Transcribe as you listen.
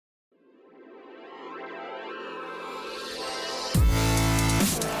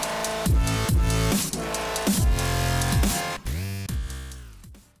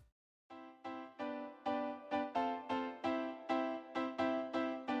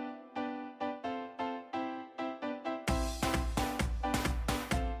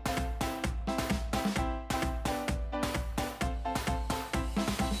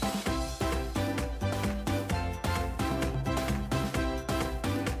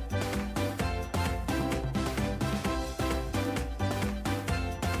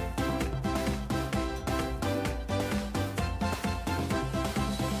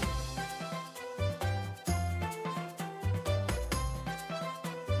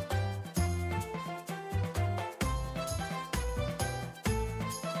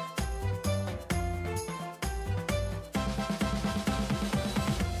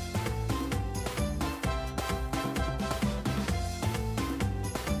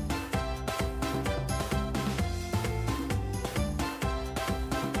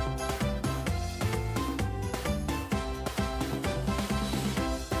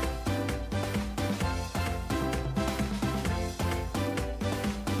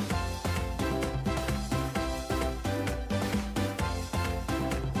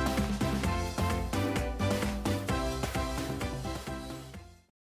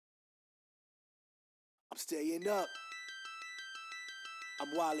I'm staying up. I'm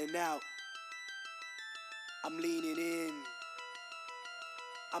wildin' out. I'm leaning in.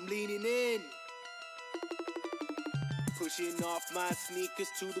 I'm leaning in. Pushing off my sneakers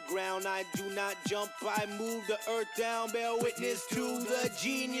to the ground. I do not jump, I move the earth down. Bear witness to the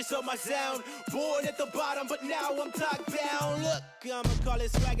genius of my sound. Born at the bottom, but now I'm top down. Look, I'ma call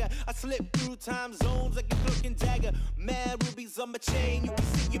it swagger. I slip through time zones like a cloak and dagger. Mad rubies on my chain. You can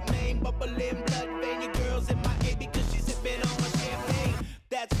see your name bubbling, blood vein. Your girl's in my A because she's sipping on my champagne.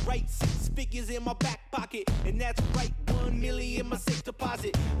 That's right, 6 figures in my back pocket. And that's right, 1 million in my safe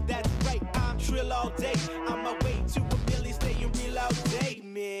deposit. That's right, I'm trill all day. On my way to a million, staying real all day,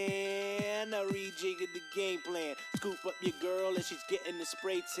 man. I rejiggered the game plan. Scoop up your girl and she's getting the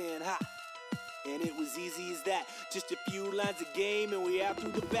spray tan. Ha! And it was easy as that. Just a few lines of game and we out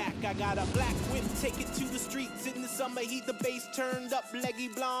through the back. I got a black whip, take it to the streets. In the summer heat, the bass turned up. Leggy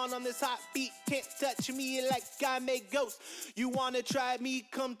blonde on this hot beat. Can't touch me like I make ghosts. You wanna try me,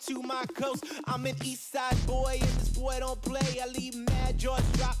 come to my coast. I'm an east side boy and this boy don't play. I leave mad jaws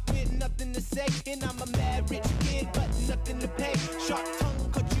drop with nothing to say. And I'm a mad rich kid but nothing to pay. Sharp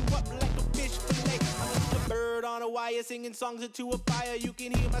tongue cut you up like a fish fillet. I'm just a bird on a wire singing songs into a fire. You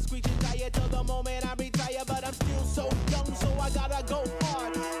can hear my screeching tire till the moment I retire. But I'm still so young, so I gotta go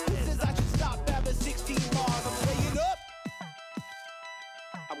hard. This is I should stop having 16 bars. I'm staying up.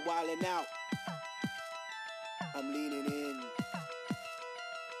 I'm wildin' out. I'm leaning in.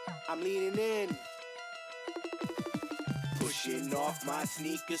 I'm leaning in. Pushing off my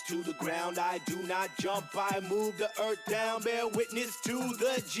sneakers to the ground. I do not jump, I move the earth down. Bear witness to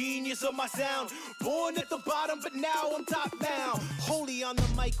the genius of my sound. Born at the bottom, but now I'm top bound. Holy on the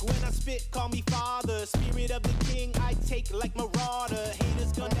mic when I spit, call me father. Spirit of the king, I take like marauder.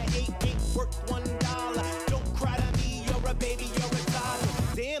 Haters gonna hate, ain't worth $1. Don't cry to me, you're a baby, you're a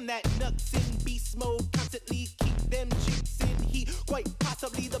toddler. Damn, that nuts in beast mode, constantly keep them chicks in heat. Quite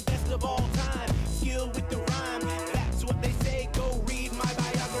possibly the best of all time. Skill with the rhyme, that's what they say, go read my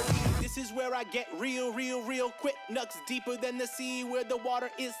biography. This is where I get real quick. Nuts deeper than the sea where the water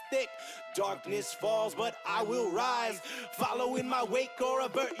is thick. Darkness falls, but I will rise. Follow in my wake or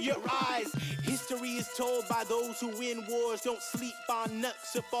avert your eyes. History is told by those who win wars. Don't sleep on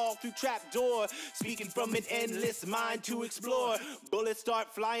nuts or fall through trapdoor. Speaking from an endless mind to explore. Bullets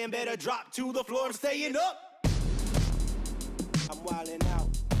start flying, better drop to the floor. I'm staying up. I'm wildin' out.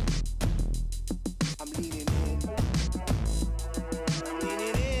 I'm leaning in. I'm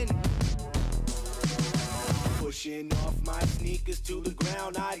leaning in. Pushing off my sneakers to the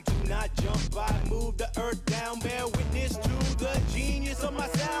ground. I do not jump, I move the earth down. Bear witness to the genius of my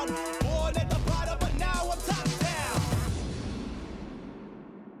sound. Born at the bottom, but now I'm top down.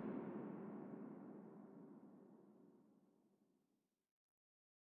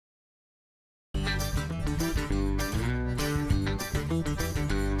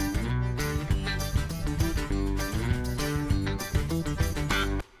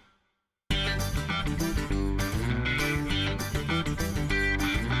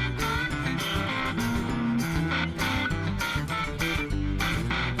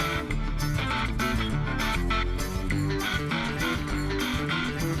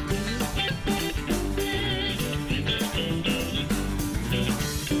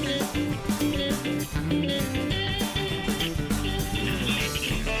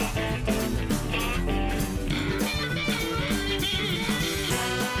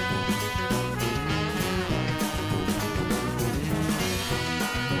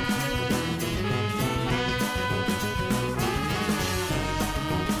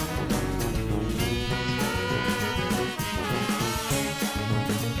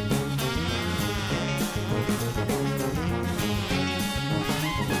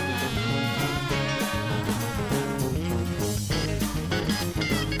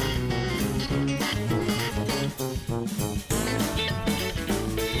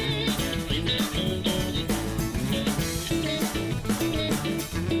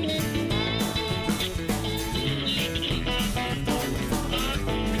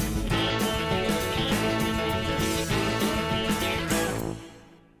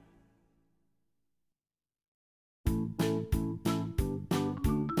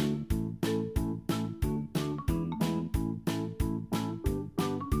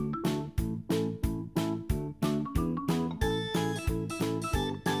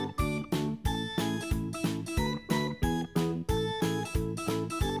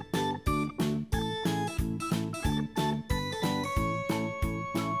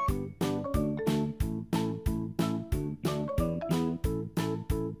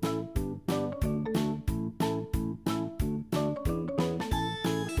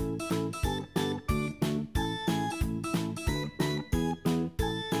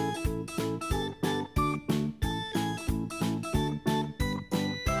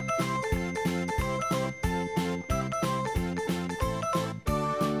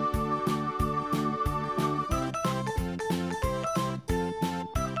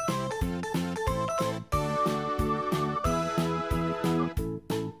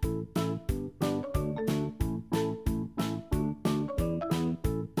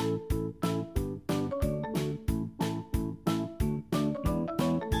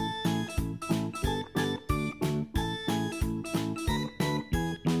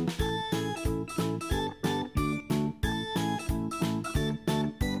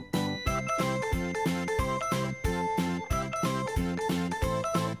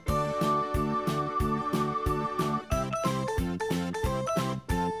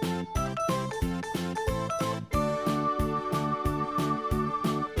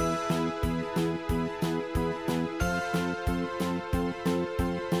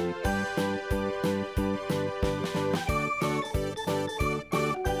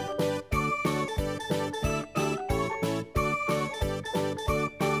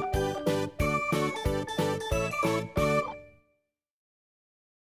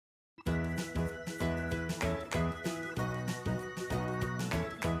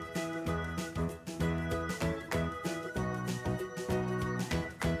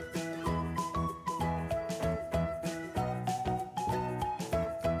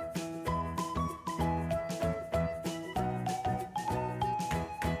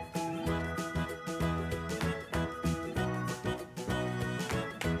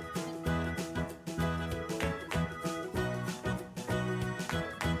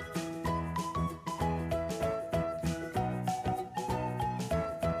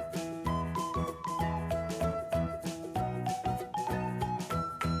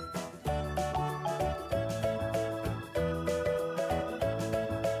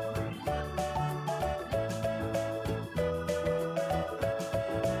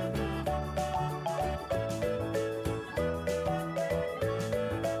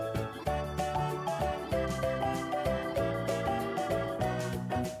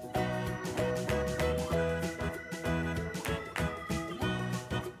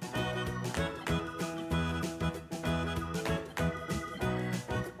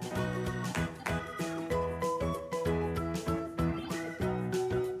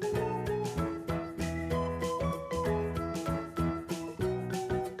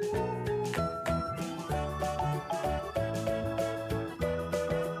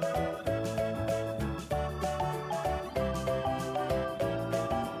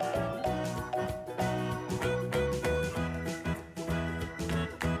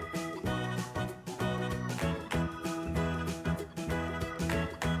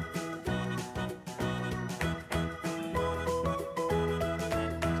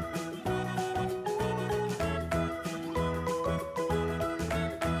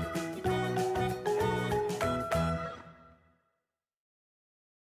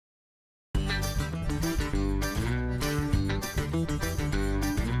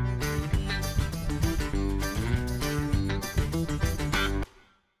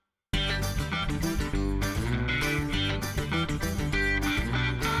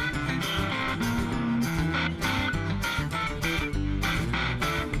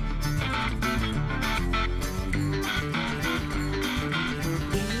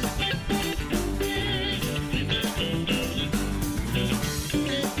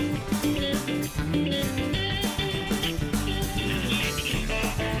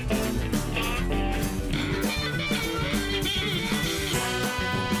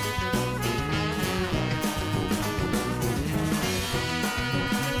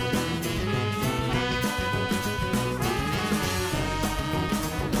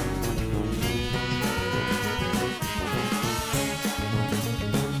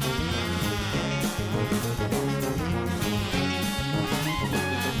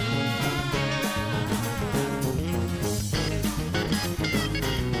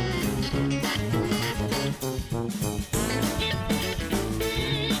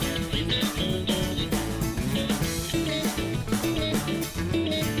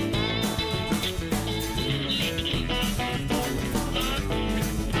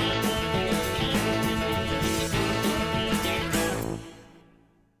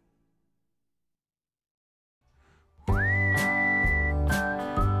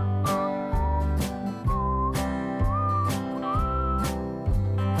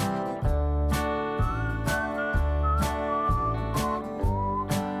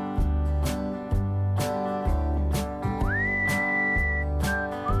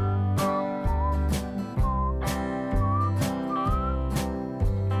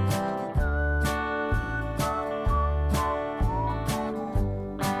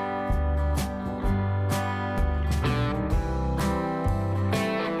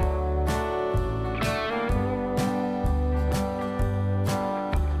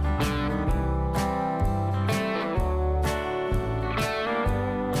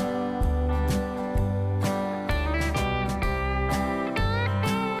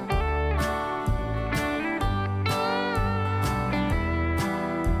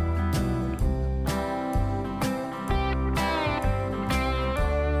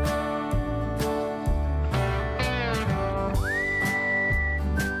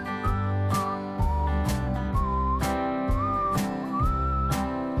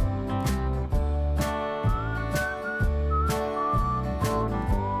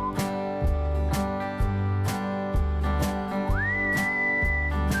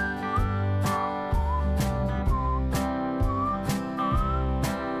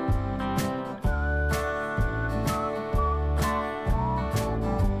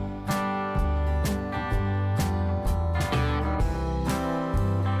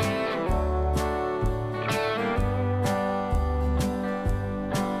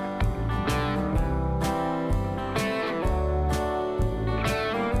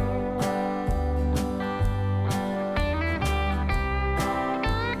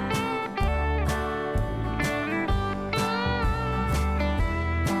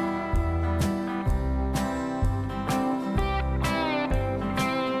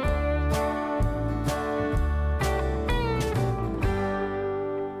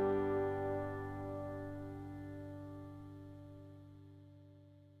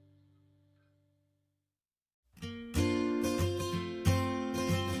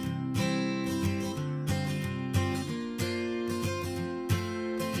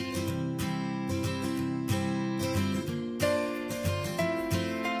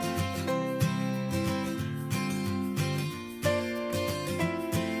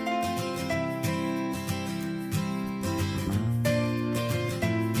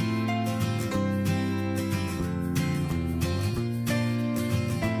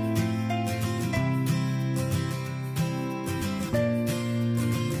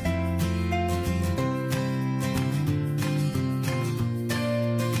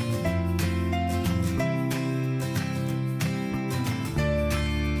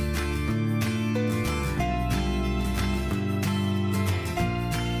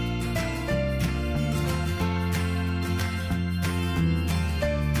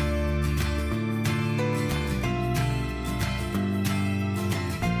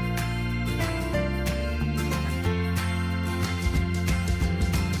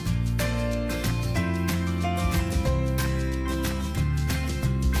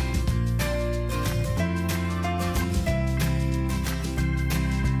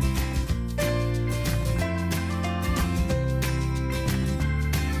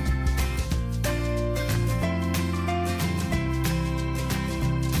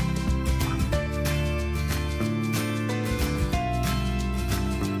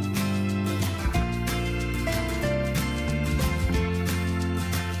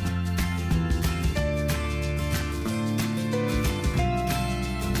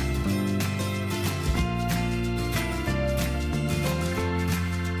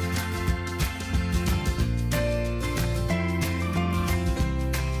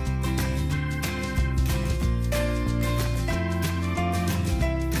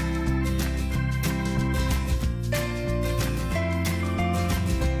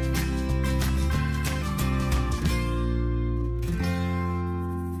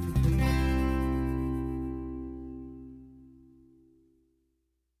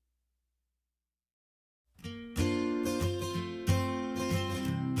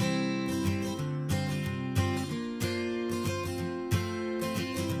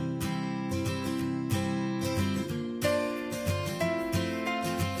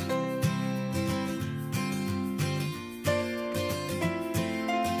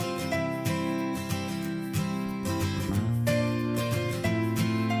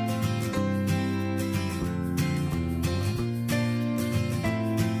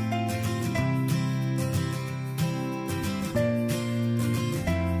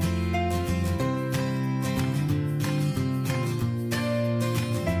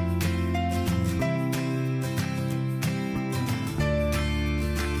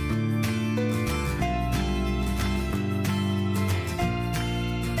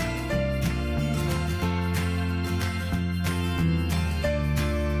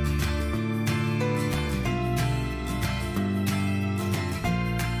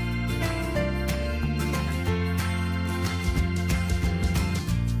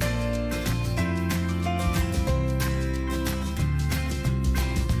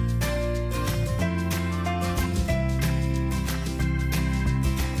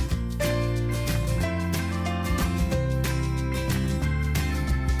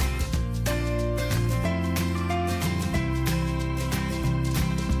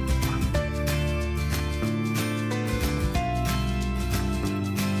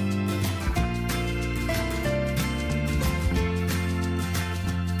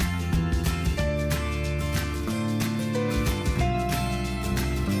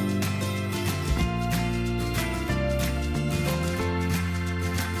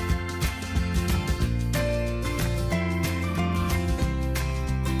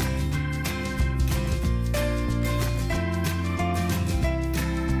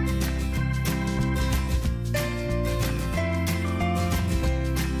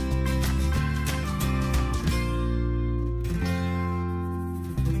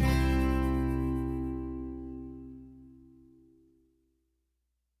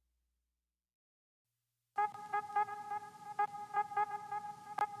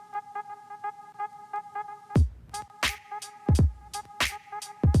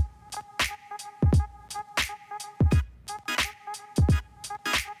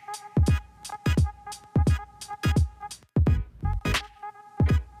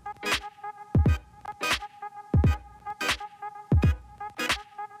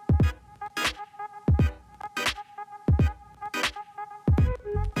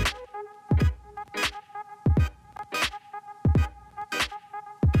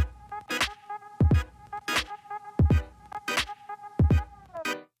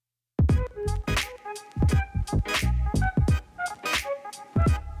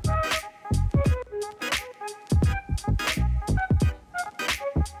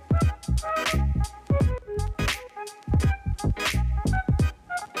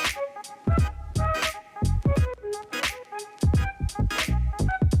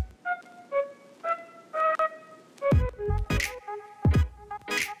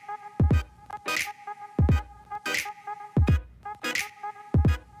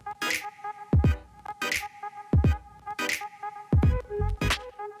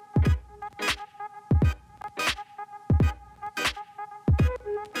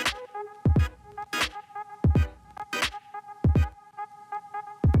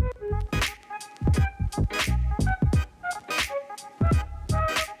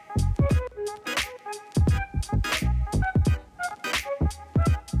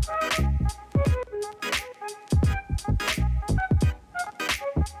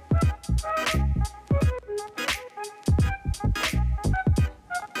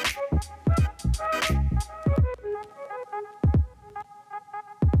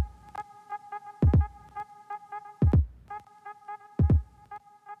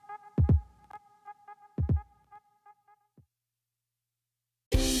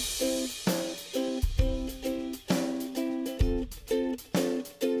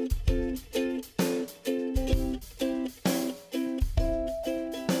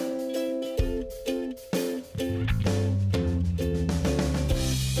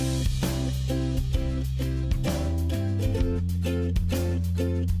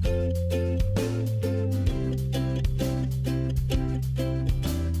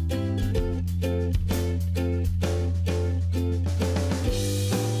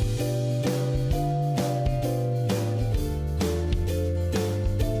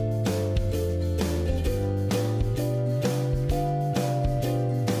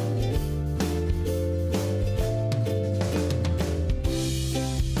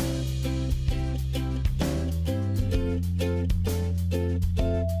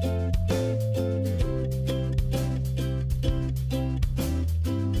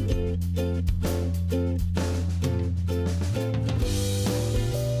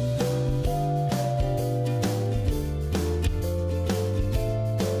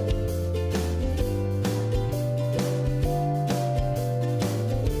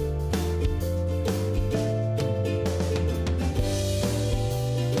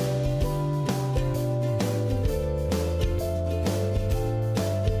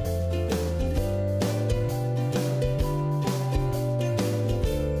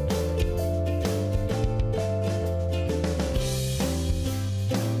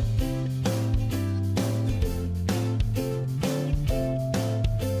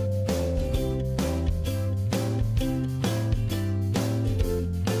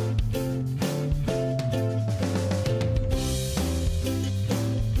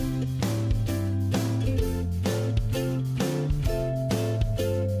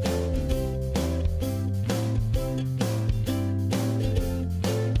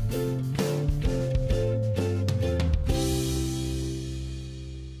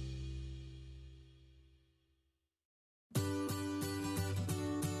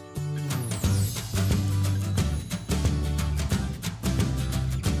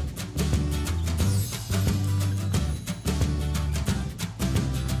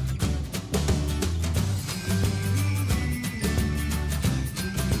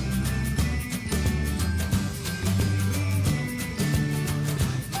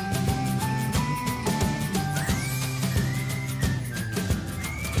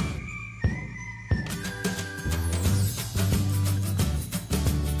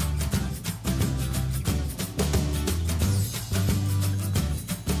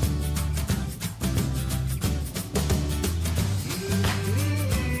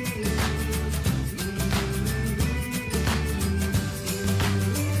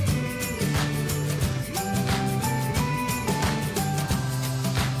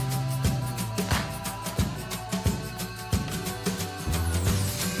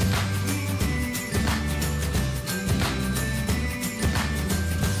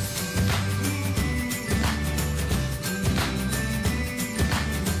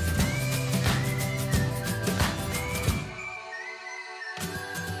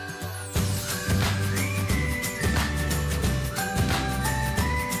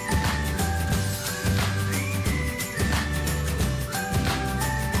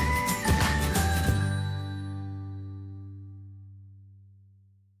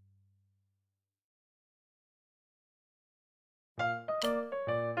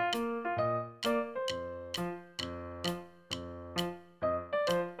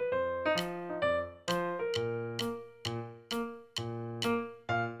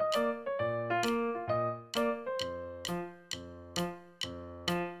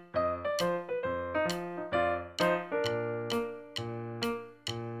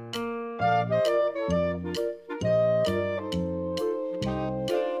 Bye.